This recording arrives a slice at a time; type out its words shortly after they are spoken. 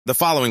The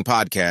following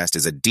podcast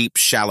is a deep,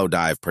 shallow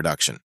dive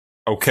production.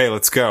 Okay,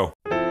 let's go.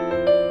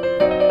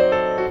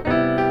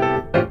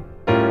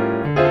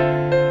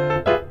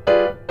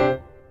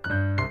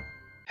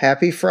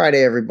 Happy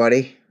Friday,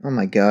 everybody. Oh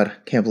my God,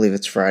 can't believe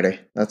it's Friday.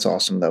 That's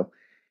awesome, though.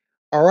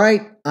 All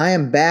right, I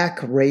am back.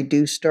 Ray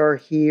Dustar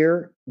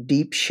here,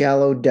 Deep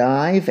Shallow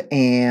Dive,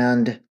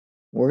 and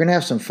we're going to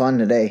have some fun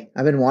today.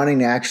 I've been wanting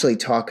to actually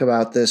talk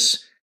about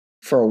this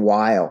for a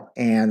while,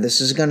 and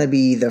this is going to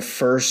be the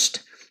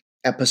first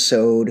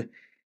episode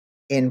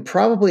in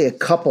probably a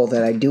couple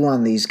that I do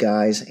on these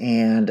guys,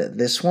 and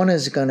this one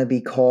is going to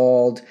be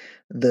called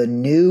the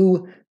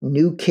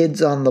New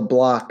Kids on the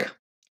Block,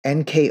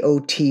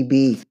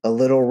 NKOTB. A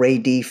little Ray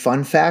D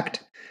fun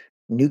fact: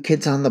 New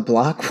Kids on the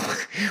Block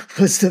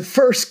was the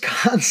first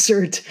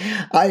concert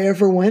I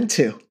ever went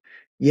to.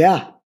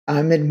 Yeah,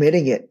 I'm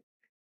admitting it.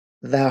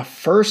 The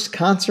first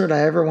concert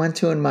I ever went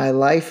to in my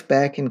life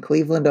back in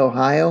Cleveland,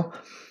 Ohio,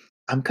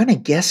 I'm going to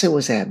guess it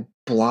was at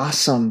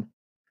Blossom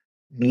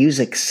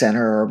Music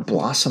Center or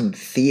Blossom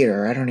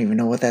Theater. I don't even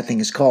know what that thing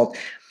is called.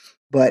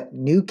 But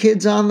New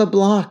Kids on the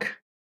Block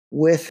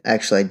with,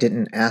 actually, I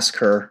didn't ask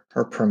her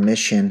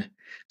permission,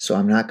 so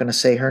I'm not going to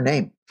say her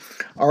name.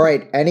 All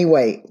right,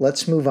 anyway,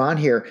 let's move on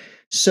here.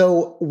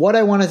 So what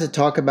I wanted to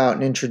talk about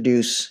and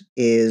introduce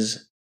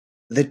is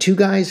the two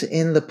guys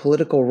in the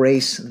political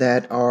race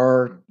that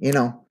are,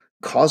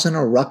 causing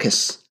a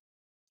ruckus.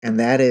 And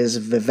that is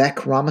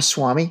Vivek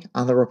Ramaswamy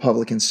on the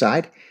Republican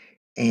side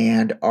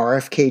and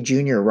RFK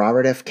Jr.,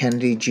 Robert F.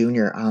 Kennedy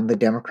Jr. on the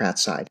Democrat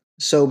side.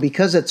 So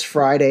because it's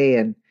Friday,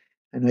 and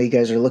I know you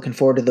guys are looking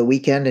forward to the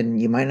weekend,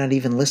 and you might not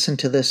even listen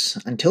to this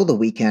until the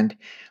weekend,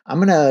 I'm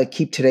going to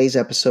keep today's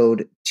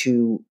episode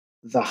to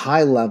the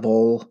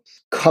high-level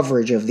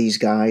coverage of these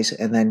guys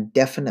and then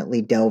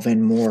definitely delve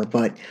in more.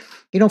 But,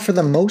 for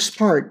the most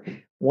part,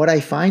 what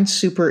I find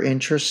super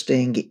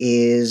interesting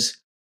is,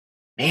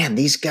 man,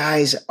 these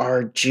guys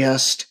are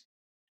just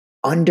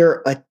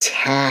under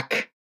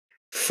attack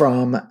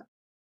from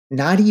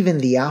not even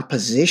the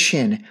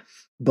opposition,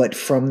 but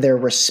from their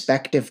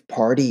respective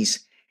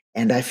parties.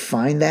 And I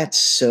find that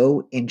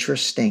so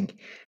interesting.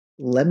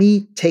 Let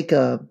me take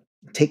a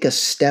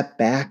step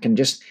back and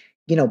just,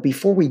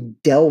 before we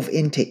delve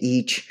into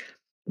each,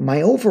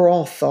 my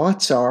overall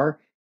thoughts are,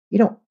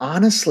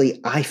 honestly,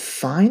 I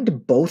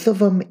find both of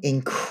them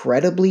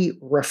incredibly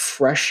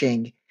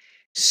refreshing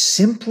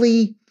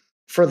simply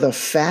for the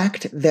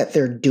fact that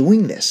they're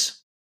doing this.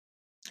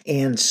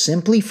 And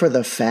simply for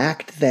the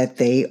fact that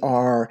they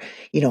are,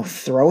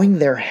 throwing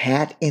their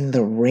hat in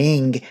the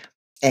ring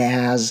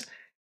as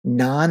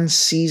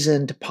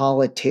non-seasoned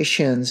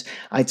politicians.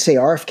 I'd say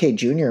RFK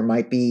Jr.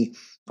 might be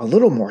a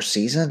little more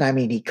seasoned. I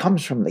mean, he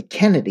comes from the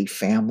Kennedy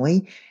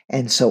family,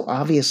 and so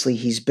obviously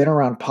he's been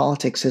around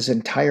politics his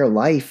entire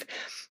life,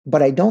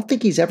 but I don't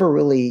think he's ever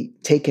really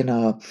taken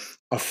a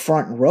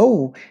front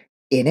row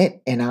in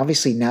it. And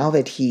obviously now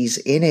that he's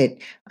in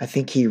it, I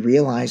think he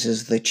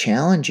realizes the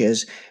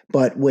challenges.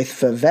 But with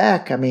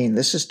Vivek, I mean,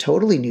 this is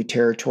totally new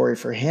territory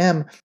for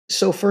him.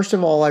 So first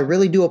of all, I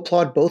really do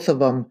applaud both of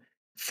them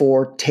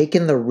for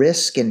taking the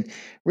risk, and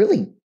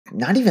really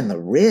not even the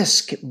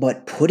risk,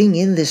 but putting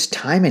in this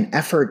time and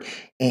effort.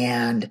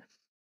 And,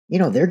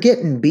 they're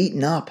getting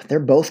beaten up. They're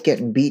both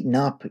getting beaten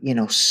up,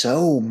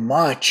 so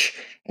much.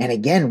 And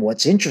again,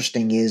 what's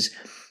interesting is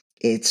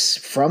it's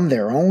from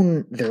their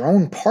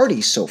own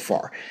parties so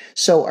far.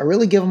 So I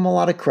really give them a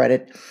lot of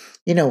credit.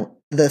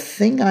 The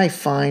thing I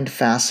find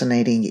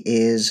fascinating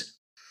is,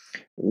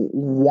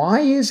 why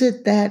is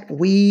it that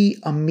we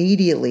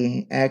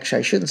immediately, actually,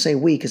 I shouldn't say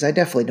we, because I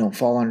definitely don't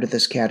fall under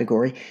this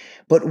category,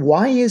 but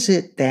why is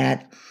it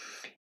that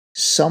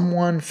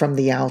someone from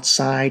the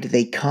outside,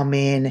 they come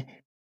in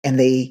and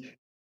they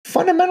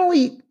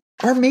fundamentally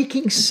are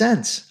making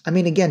sense? I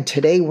mean, again,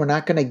 today we're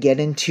not going to get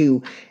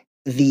into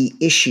the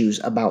issues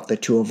about the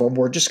two of them.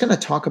 We're just going to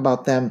talk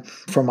about them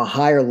from a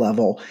higher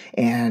level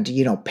and,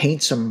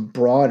 paint some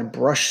broad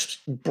brush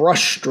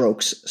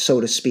strokes, so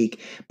to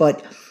speak.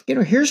 But,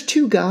 here's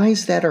two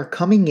guys that are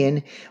coming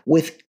in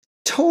with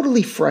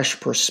totally fresh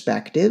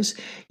perspectives.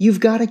 You've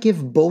got to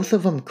give both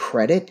of them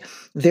credit.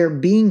 They're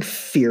being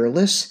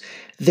fearless.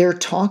 They're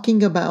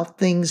talking about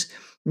things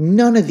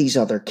none of these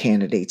other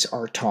candidates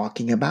are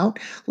talking about.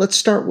 Let's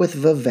start with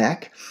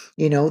Vivek.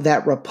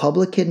 That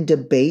Republican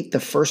debate, the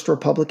first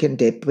Republican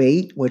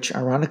debate, which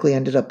ironically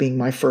ended up being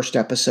my first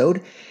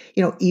episode,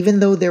 even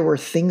though there were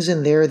things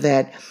in there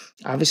that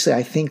obviously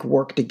I think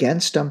worked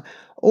against him,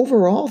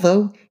 overall,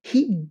 though,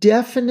 he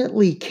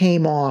definitely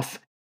came off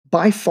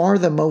by far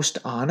the most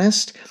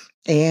honest.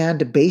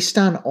 And based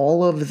on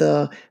all of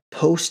the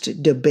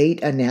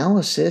post-debate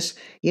analysis,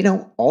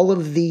 all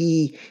of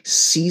the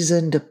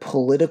seasoned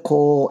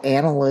political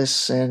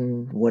analysts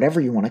and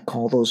whatever you want to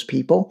call those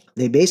people,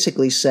 they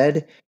basically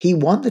said he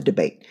won the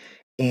debate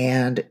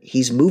and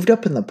he's moved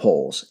up in the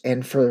polls.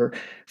 And for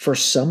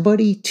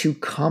somebody to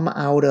come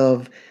out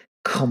of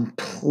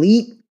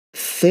complete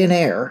thin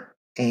air,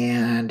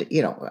 and,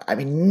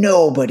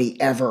 nobody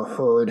ever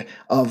heard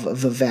of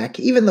Vivek,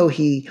 even though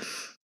he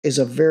is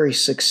a very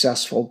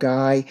successful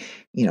guy.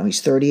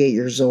 He's 38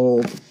 years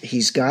old.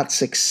 He's got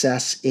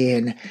success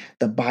in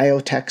the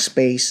biotech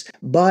space,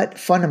 but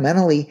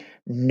fundamentally,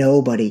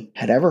 nobody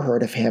had ever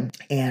heard of him.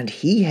 And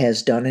he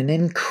has done an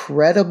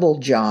incredible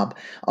job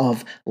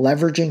of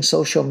leveraging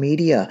social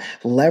media,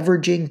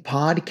 leveraging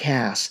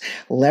podcasts,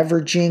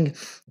 leveraging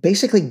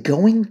basically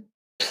going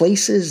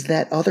places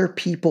that other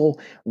people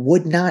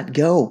would not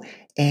go.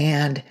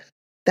 And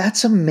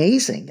that's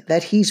amazing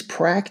that he's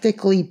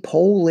practically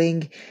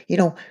polling,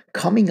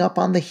 coming up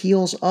on the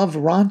heels of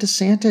Ron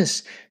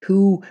DeSantis,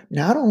 who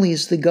not only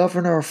is the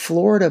governor of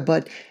Florida,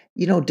 but,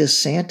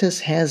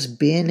 DeSantis has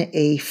been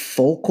a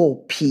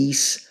focal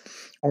piece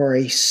or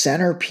a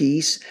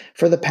centerpiece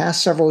for the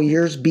past several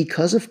years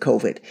because of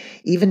COVID.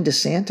 Even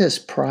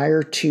DeSantis,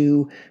 prior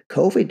to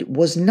COVID,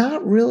 was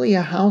not really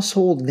a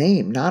household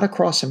name, not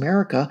across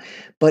America,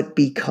 but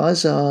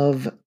because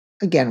of,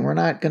 again, we're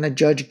not going to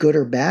judge good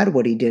or bad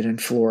what he did in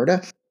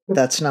Florida.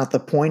 That's not the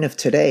point of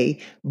today.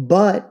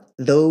 But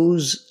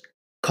those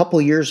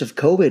couple years of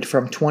COVID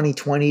from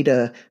 2020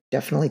 to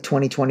definitely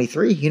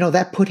 2023,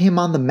 that put him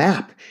on the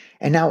map.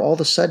 And now all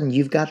of a sudden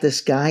you've got this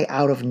guy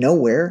out of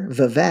nowhere,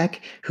 Vivek,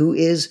 who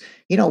is,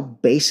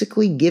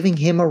 basically giving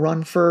him a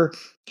run for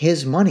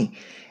his money.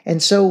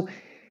 And so,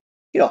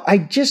 I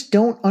just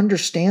don't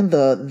understand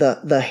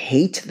the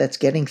hate that's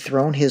getting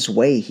thrown his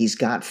way. He's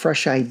got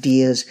fresh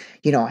ideas.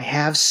 I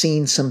have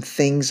seen some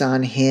things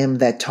on him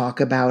that talk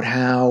about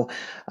how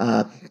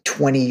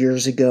 20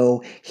 years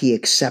ago he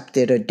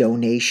accepted a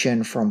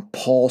donation from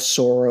Paul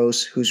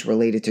Soros, who's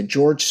related to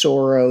George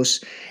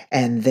Soros.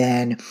 And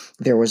then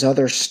there was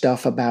other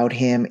stuff about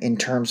him in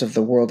terms of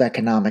the World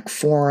Economic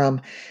Forum.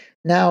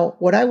 Now,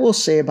 what I will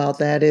say about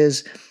that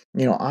is,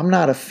 I'm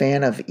not a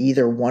fan of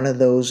either one of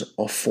those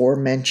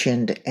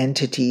aforementioned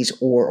entities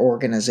or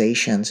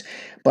organizations,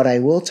 but I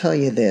will tell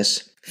you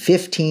this,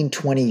 15,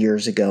 20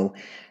 years ago,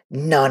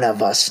 none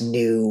of us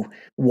knew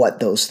what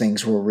those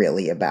things were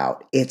really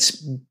about. It's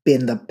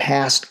been the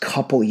past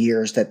couple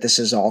years that this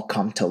has all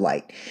come to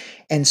light.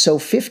 And so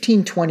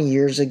 15, 20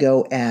 years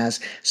ago, as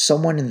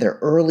someone in their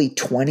early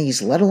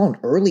 20s, let alone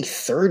early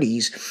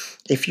 30s,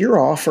 if you're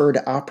offered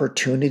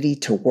opportunity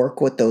to work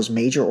with those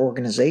major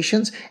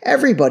organizations,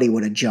 everybody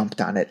would have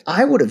jumped on it.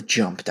 I would have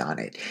jumped on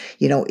it.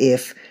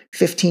 If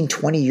 15,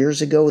 20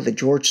 years ago, the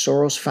George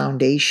Soros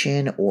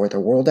Foundation or the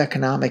World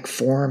Economic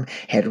Forum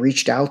had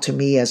reached out to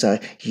me as a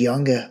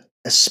young,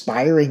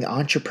 aspiring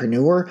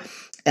entrepreneur,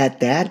 at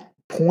that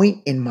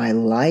point in my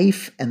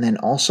life, and then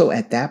also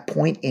at that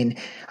point in,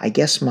 I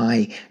guess,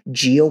 my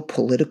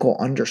geopolitical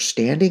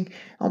understanding,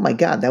 oh my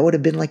God, that would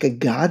have been like a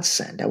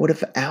godsend. I would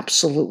have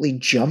absolutely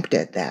jumped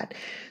at that.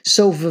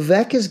 So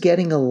Vivek is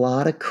getting a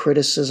lot of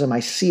criticism. I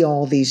see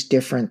all these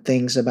different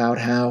things about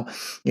how,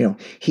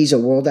 he's a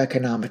World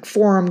Economic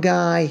Forum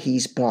guy,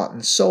 he's bought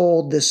and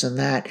sold, this and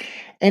that.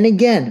 And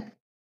again,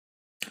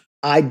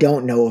 I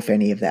don't know if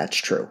any of that's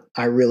true.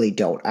 I really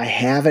don't. I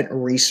haven't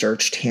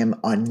researched him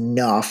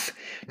enough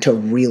to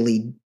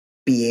really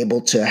be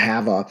able to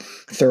have a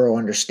thorough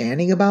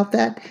understanding about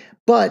that.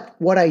 But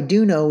what I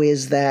do know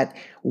is that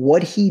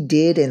what he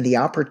did and the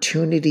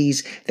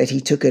opportunities that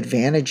he took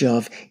advantage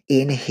of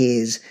in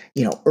his,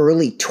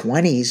 early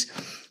 20s,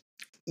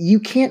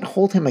 you can't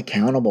hold him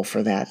accountable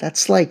for that.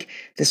 That's like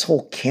this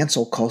whole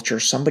cancel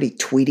culture, somebody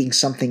tweeting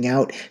something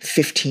out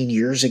 15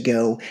 years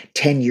ago,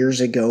 10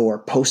 years ago, or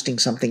posting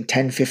something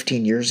 10,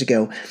 15 years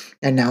ago,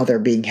 and now they're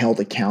being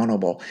held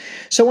accountable.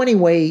 So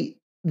anyway,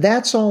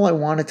 that's all I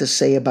wanted to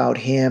say about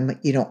him.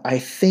 I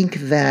think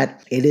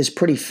that it is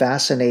pretty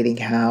fascinating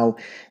how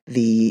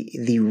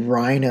the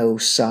rhino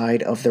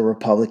side of the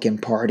Republican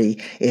Party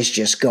is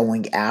just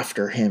going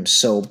after him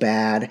so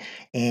bad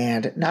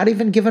and not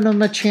even giving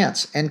him a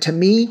chance. And to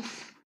me,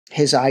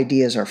 his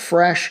ideas are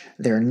fresh,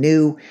 they're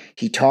new.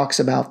 He talks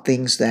about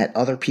things that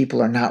other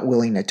people are not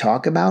willing to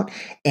talk about.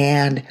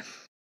 And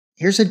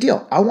here's the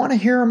deal, I want to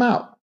hear him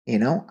out.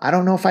 I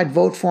don't know if I'd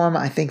vote for him.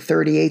 I think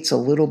 38's a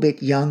little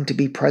bit young to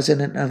be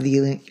president of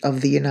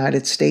the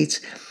United States,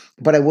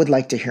 but I would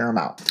like to hear him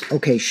out.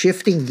 Okay,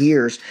 shifting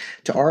gears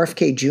to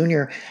RFK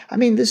Jr. I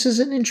mean, this is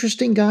an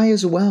interesting guy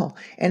as well.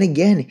 And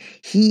again,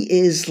 he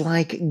is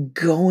like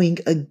going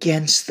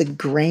against the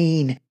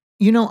grain.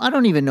 I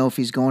don't even know if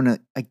he's going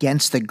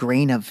against the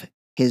grain of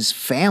his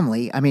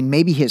family. I mean,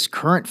 maybe his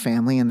current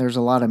family, and there's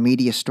a lot of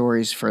media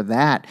stories for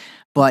that,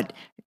 but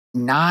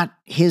not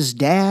his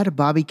dad,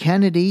 Bobby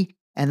Kennedy,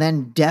 and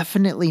then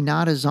definitely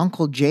not his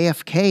uncle,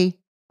 JFK.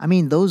 I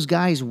mean, those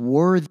guys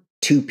were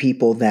two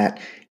people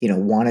that,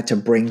 wanted to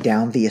bring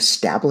down the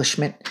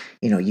establishment.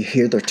 You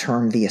hear the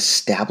term the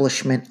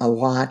establishment a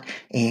lot,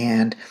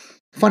 and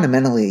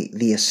fundamentally,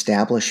 the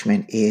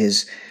establishment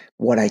is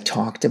what I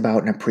talked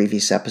about in a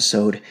previous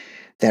episode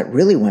that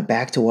really went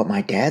back to what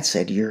my dad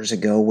said years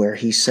ago, where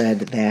he said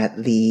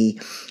that the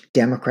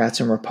Democrats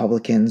and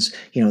Republicans,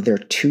 they're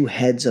two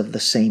heads of the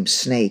same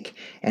snake.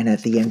 And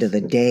at the end of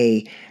the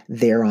day,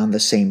 they're on the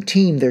same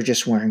team. They're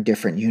just wearing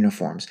different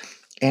uniforms.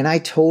 And I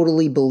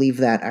totally believe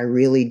that. I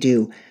really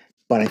do.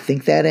 But I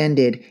think that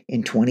ended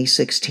in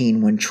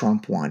 2016 when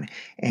Trump won.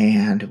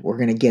 And we're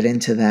going to get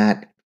into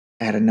that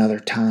at another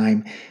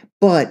time.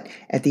 But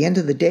at the end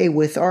of the day,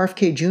 with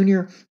RFK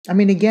Jr., I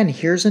mean, again,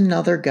 here's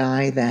another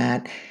guy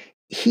that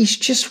he's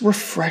just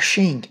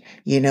refreshing.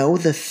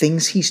 The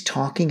things he's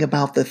talking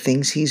about, the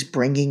things he's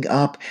bringing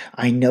up.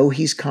 I know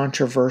he's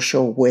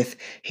controversial with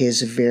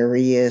his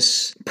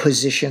various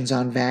positions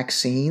on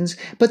vaccines,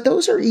 but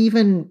those are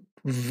even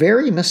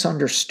very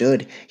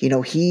misunderstood.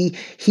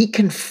 He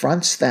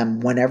confronts them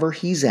whenever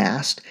he's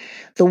asked.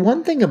 The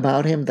one thing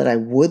about him that I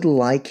would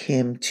like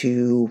him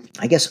to,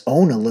 I guess,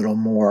 own a little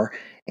more,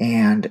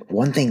 and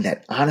one thing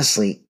that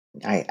honestly,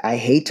 I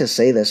hate to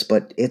say this,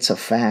 but it's a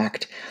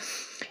fact.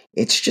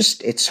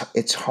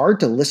 It's hard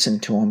to listen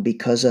to him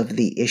because of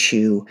the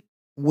issue,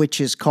 which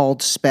is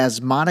called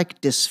spasmodic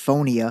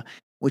dysphonia,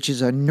 which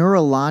is a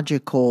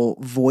neurological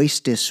voice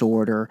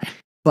disorder,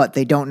 but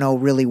they don't know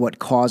really what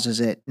causes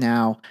it.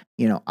 Now,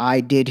 I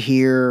did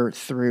hear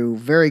through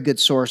very good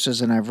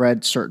sources, and I've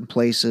read certain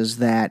places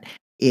that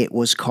it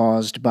was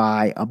caused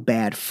by a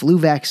bad flu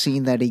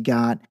vaccine that he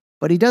got,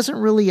 but he doesn't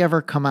really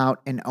ever come out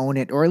and own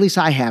it, or at least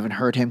I haven't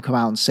heard him come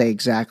out and say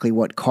exactly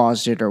what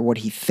caused it or what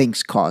he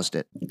thinks caused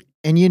it.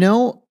 And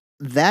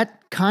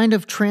that kind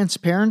of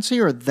transparency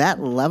or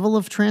that level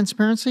of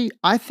transparency,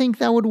 I think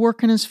that would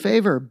work in his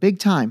favor big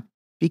time.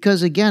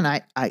 Because again,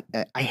 I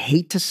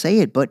hate to say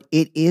it, but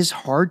it is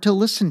hard to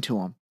listen to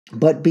him.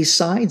 But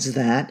besides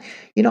that,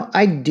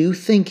 I do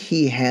think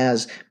he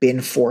has been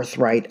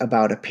forthright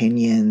about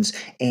opinions.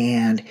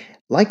 And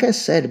like I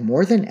said,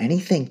 more than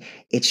anything,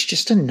 it's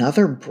just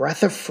another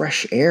breath of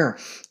fresh air.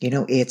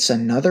 It's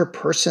another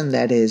person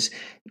that is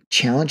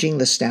challenging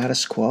the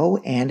status quo.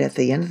 And at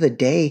the end of the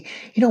day,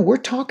 we're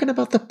talking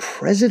about the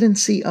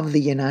presidency of the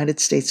United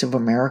States of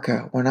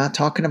America. We're not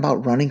talking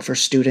about running for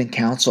student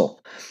council.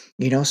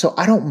 So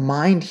I don't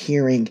mind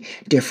hearing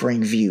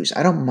differing views.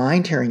 I don't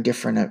mind hearing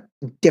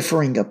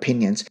differing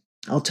opinions.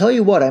 I'll tell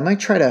you what, I might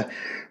try to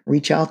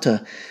reach out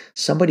to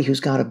somebody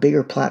who's got a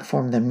bigger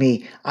platform than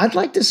me. I'd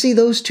like to see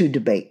those two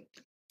debate.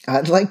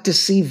 I'd like to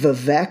see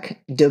Vivek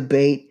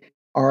debate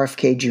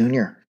RFK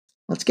Jr.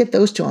 Let's get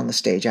those two on the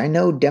stage. I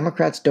know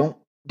Democrats don't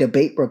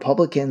debate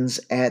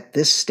Republicans at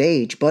this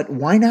stage, but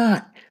why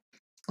not?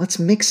 Let's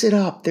mix it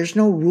up. There's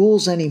no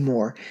rules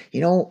anymore,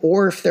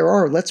 or if there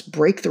are, let's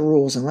break the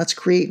rules and let's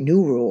create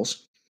new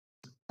rules.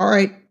 All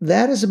right,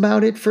 that is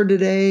about it for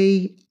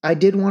today. I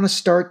did want to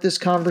start this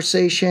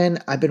conversation.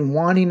 I've been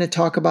wanting to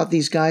talk about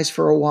these guys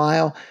for a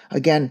while.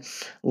 Again,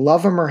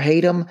 love them or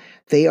hate them,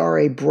 they are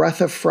a breath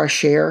of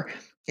fresh air,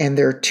 and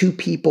they're two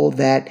people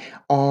that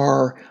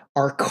are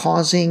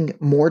causing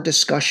more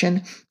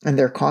discussion, and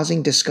they're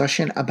causing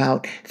discussion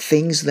about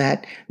things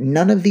that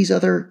none of these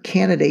other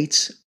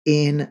candidates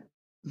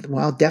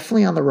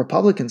definitely on the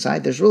Republican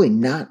side. There's really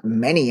not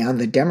many on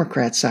the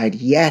Democrat side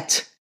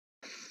yet.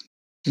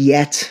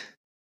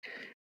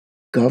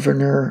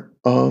 Governor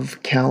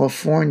of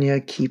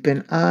California, keep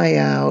an eye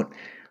out.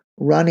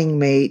 Running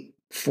mate,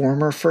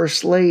 former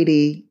First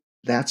Lady.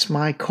 That's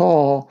my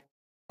call.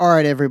 All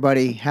right,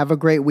 everybody. Have a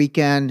great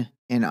weekend.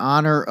 In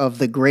honor of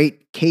the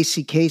great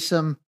Casey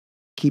Kasem,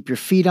 keep your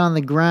feet on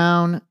the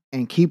ground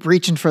and keep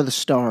reaching for the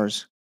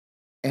stars.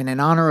 And in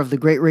honor of the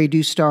great Ray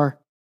Dustar,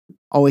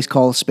 always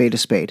call a spade a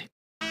spade.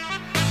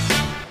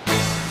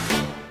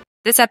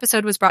 This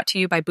episode was brought to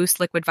you by Boost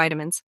Liquid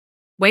Vitamins.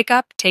 Wake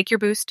up, take your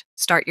Boost,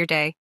 start your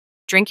day.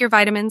 Drink your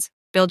vitamins,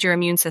 build your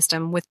immune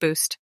system with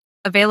Boost.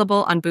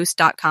 Available on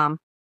Boost.com.